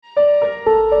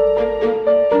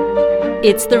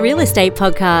It's the Real Estate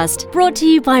Podcast, brought to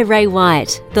you by Ray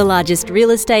White, the largest real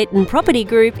estate and property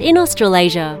group in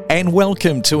Australasia. And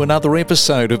welcome to another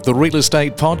episode of the Real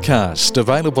Estate Podcast,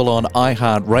 available on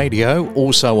iHeartRadio,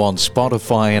 also on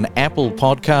Spotify and Apple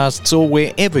Podcasts, or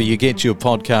wherever you get your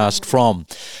podcast from.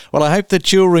 Well, I hope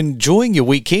that you're enjoying your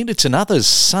weekend. It's another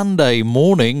Sunday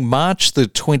morning, March the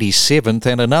 27th,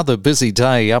 and another busy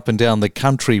day up and down the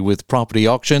country with property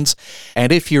auctions.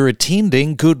 And if you're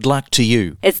attending, good luck to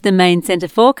you. It's the main centre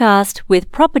forecast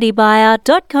with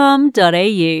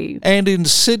propertybuyer.com.au. And in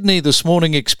Sydney this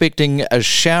morning, expecting a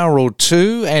shower or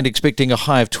two and expecting a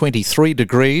high of 23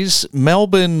 degrees.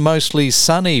 Melbourne, mostly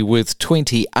sunny with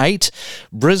 28.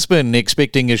 Brisbane,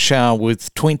 expecting a shower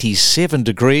with 27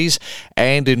 degrees.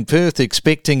 And in Perth,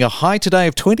 expecting a high today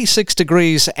of 26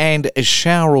 degrees and a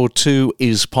shower or two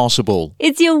is possible.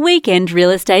 It's your weekend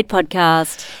real estate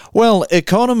podcast. Well,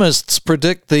 economists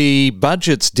predict the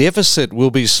budget's deficit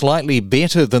will be slightly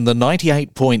better than the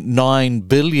 $98.9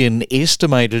 billion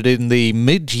estimated in the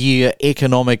mid-year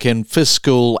economic and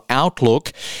fiscal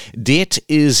outlook. Debt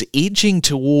is edging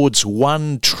towards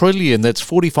 $1 trillion. That's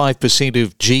 45%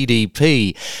 of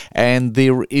GDP. And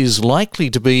there is likely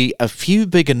to be a few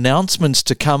big announcements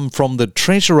to come from the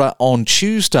Treasurer on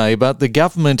Tuesday, but the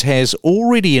government has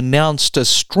already announced a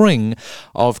string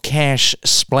of cash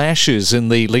splashes in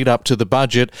the lead up to the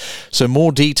budget. So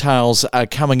more details are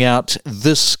coming out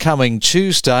this coming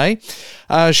Tuesday.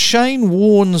 Shane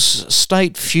Warne's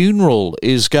state funeral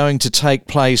is going to take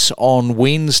place on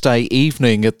Wednesday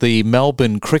evening at the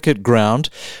Melbourne Cricket Ground,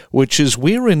 which is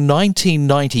where in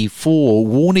 1994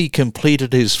 Warney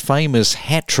completed his famous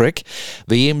hat-trick.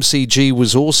 The MCG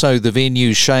was also the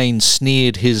venue Shane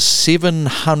snared his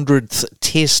 700th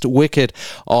Test wicket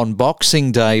on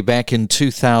Boxing Day back in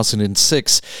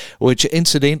 2006, which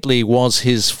incidentally was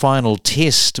his final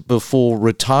Test before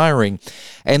retiring.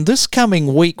 And this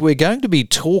coming week, we're going to be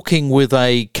talking with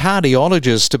a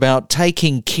cardiologist about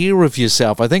taking care of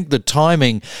yourself. I think the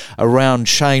timing around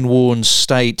Shane Warne's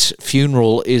state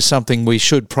funeral is something we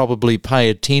should probably pay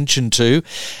attention to.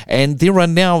 And there are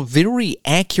now very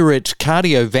accurate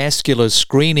cardiovascular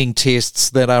screening tests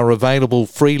that are available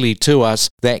freely to us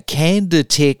that can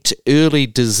detect early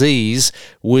disease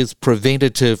with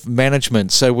preventative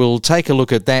management. So we'll take a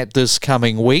look at that this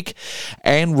coming week.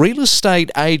 And real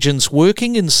estate agents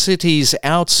working in cities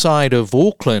outside of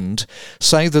Auckland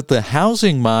say that the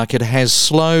housing market has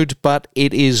slowed, but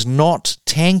it is not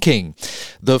tanking.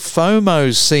 The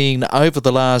FOMO seen over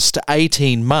the last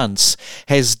 18 months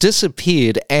has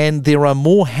disappeared, and there are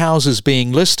more houses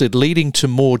being listed, leading to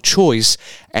more choice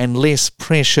and less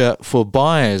pressure for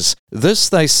buyers. This,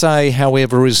 they say,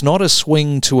 however, is not a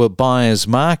swing to a buyer's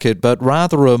market, but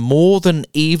rather a more than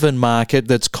even market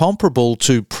that's comparable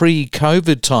to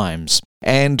pre-COVID times.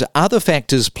 And other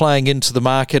factors playing into the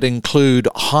market include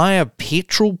higher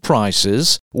petrol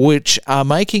prices, which are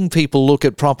making people look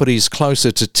at properties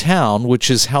closer to town,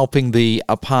 which is helping the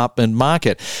apartment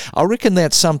market. I reckon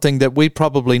that's something that we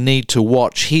probably need to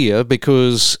watch here,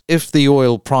 because if the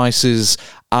oil prices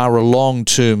are a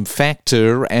long-term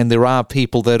factor and there are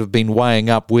people that have been weighing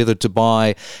up whether to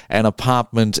buy an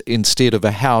apartment instead of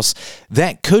a house,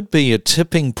 that could be a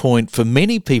tipping point for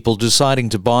many people deciding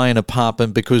to buy an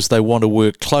apartment because they want to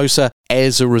work closer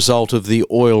as a result of the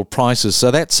oil prices.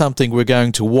 So that's something we're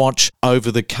going to watch over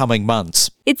the coming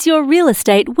months. It's your Real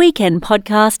Estate Weekend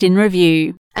Podcast in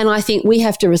Review. And I think we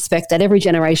have to respect that every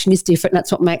generation is different.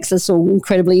 That's what makes us all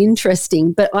incredibly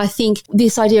interesting. But I think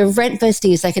this idea of rent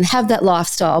vesting is they can have that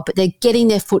lifestyle, but they're getting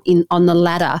their foot in on the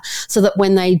ladder so that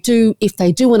when they do, if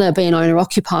they do want to be an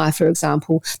owner-occupier, for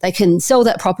example, they can sell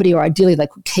that property, or ideally they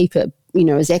could keep it,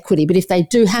 as equity. But if they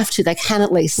do have to, they can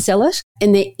at least sell it,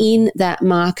 and they're in that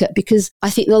market, because I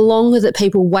think the longer that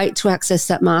people wait to access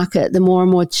that market, the more and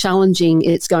more challenging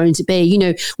it's going to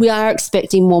be. We are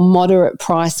expecting more moderate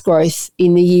price growth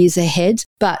in the years ahead,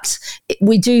 but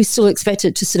we do still expect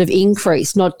it to sort of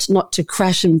increase, not to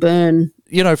crash and burn.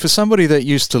 For somebody that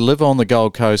used to live on the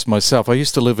Gold Coast myself, I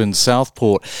used to live in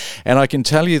Southport, and I can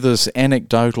tell you this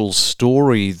anecdotal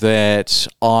story that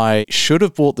I should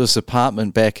have bought this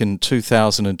apartment back in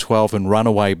 2012 in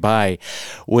Runaway Bay,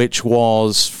 which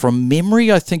was, from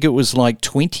memory, I think it was like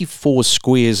 24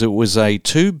 squares. It was a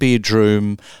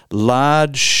 2-bedroom,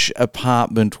 large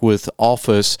apartment with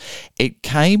office. It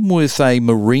came with a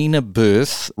marina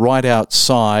berth right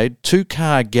outside,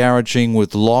 2-car garaging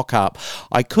with lockup.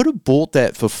 I could have bought that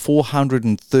for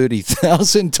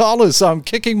 $430,000, so I'm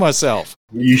kicking myself.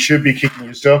 You should be kicking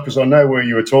yourself, because I know where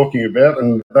you were talking about,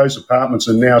 and those apartments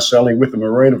are now selling with a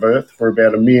marina berth for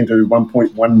about $1 million to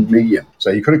 $1.1 million. So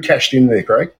you could have cashed in there,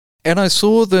 Craig. And I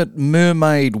saw that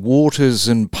Mermaid Waters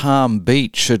in Palm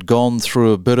Beach had gone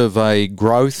through a bit of a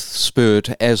growth spurt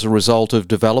as a result of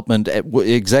development,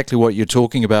 exactly what you're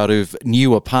talking about, of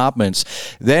new apartments.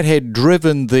 That had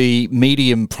driven the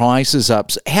median prices up.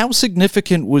 How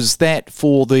significant was that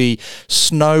for the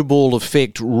snowball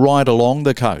effect right along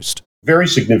the coast? Very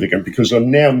significant, because on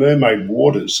now Mermaid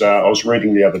Waters, I was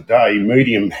reading the other day,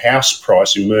 median house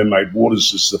price in Mermaid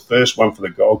Waters is the first one for the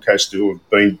Gold Coast to have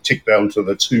been ticked down to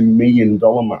the $2 million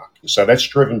mark. So that's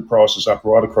driven prices up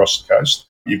right across the coast.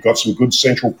 You've got some good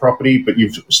central property, but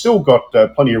you've still got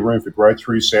plenty of room for growth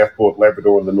through Southport,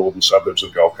 Labrador and the northern suburbs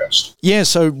of Gold Coast. Yeah,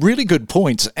 so really good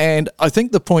points. And I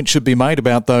think the point should be made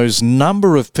about those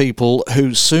number of people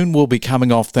who soon will be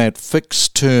coming off that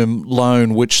fixed-term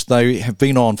loan, which they have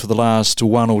been on for the last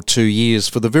 1 or 2 years.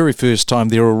 For the very first time,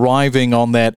 they're arriving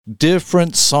on that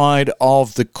different side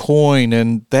of the coin,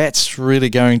 and that's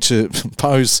really going to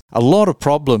pose a lot of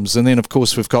problems. And then, of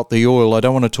course, we've got the oil. I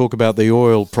don't want to talk about the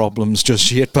oil problems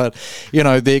just yet, but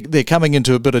they're coming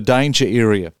into a bit of danger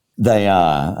area. They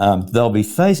are. They'll be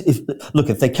faced.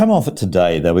 If they come off it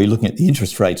today, they'll be looking at the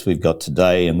interest rates we've got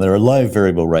today, and there are low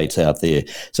variable rates out there.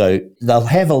 So they'll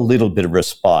have a little bit of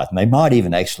respite, and they might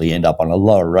even actually end up on a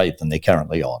lower rate than they're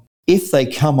currently on. If they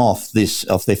come off their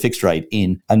fixed rate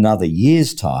in another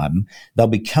year's time, they'll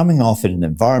be coming off in an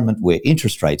environment where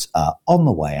interest rates are on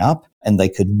the way up, and they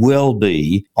could well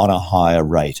be on a higher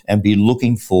rate and be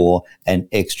looking for an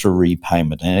extra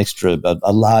repayment,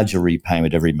 a larger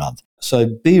repayment every month. So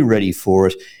be ready for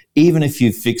it. Even if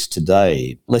you fix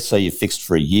today, let's say you fixed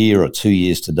for a year or 2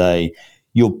 years today,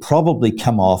 you'll probably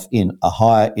come off in a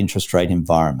higher interest rate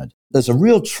environment. There's a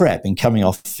real trap in coming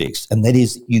off fixed, and that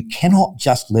is you cannot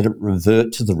just let it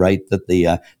revert to the rate that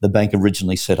the bank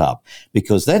originally set up,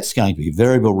 because that's going to be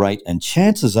variable rate, and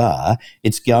chances are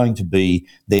it's going to be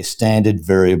their standard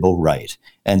variable rate.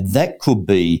 And that could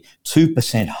be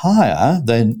 2% higher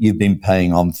than you've been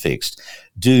paying on fixed.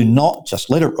 Do not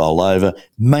just let it roll over.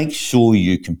 Make sure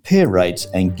you compare rates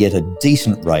and get a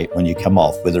decent rate when you come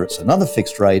off, whether it's another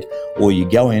fixed rate or you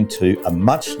go into a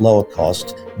much lower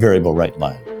cost variable rate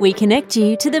loan. We connect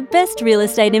you to the best real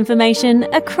estate information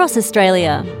across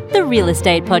Australia. The Real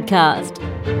Estate Podcast.